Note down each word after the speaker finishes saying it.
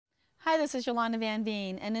Hi, this is Yolanda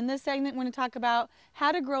Vanveen, and in this segment we're going to talk about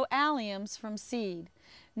how to grow alliums from seed.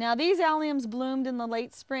 Now these alliums bloomed in the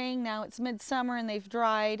late spring. Now it's midsummer and they've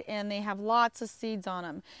dried and they have lots of seeds on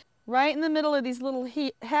them. Right in the middle of these little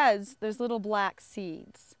heads there's little black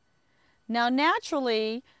seeds. Now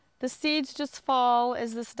naturally the seeds just fall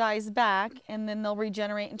as this dies back and then they'll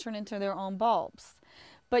regenerate and turn into their own bulbs.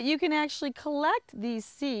 But you can actually collect these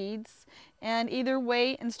seeds and either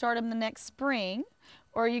wait and start them the next spring,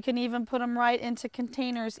 or you can even put them right into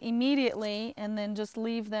containers immediately and then just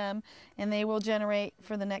leave them and they will generate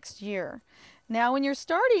for the next year. Now when you're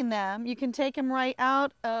starting them, you can take them right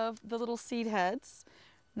out of the little seed heads.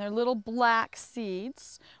 They're little black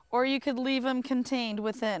seeds, or you could leave them contained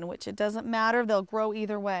within, which it doesn't matter, they'll grow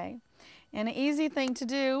either way. And an easy thing to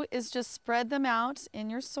do is just spread them out in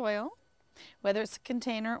your soil, whether it's a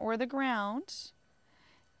container or the ground,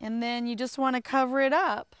 and then you just want to cover it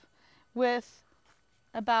up with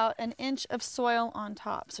about an inch of soil on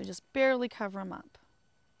top. So just barely cover them up.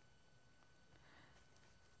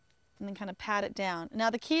 And then kind of pat it down. Now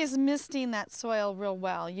the key is misting that soil real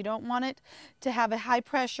well. You don't want it to have a high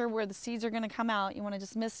pressure where the seeds are going to come out. You want to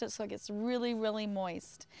just mist it so it gets really, really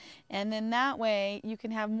moist. And then that way you can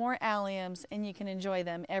have more alliums and you can enjoy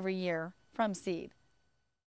them every year from seed.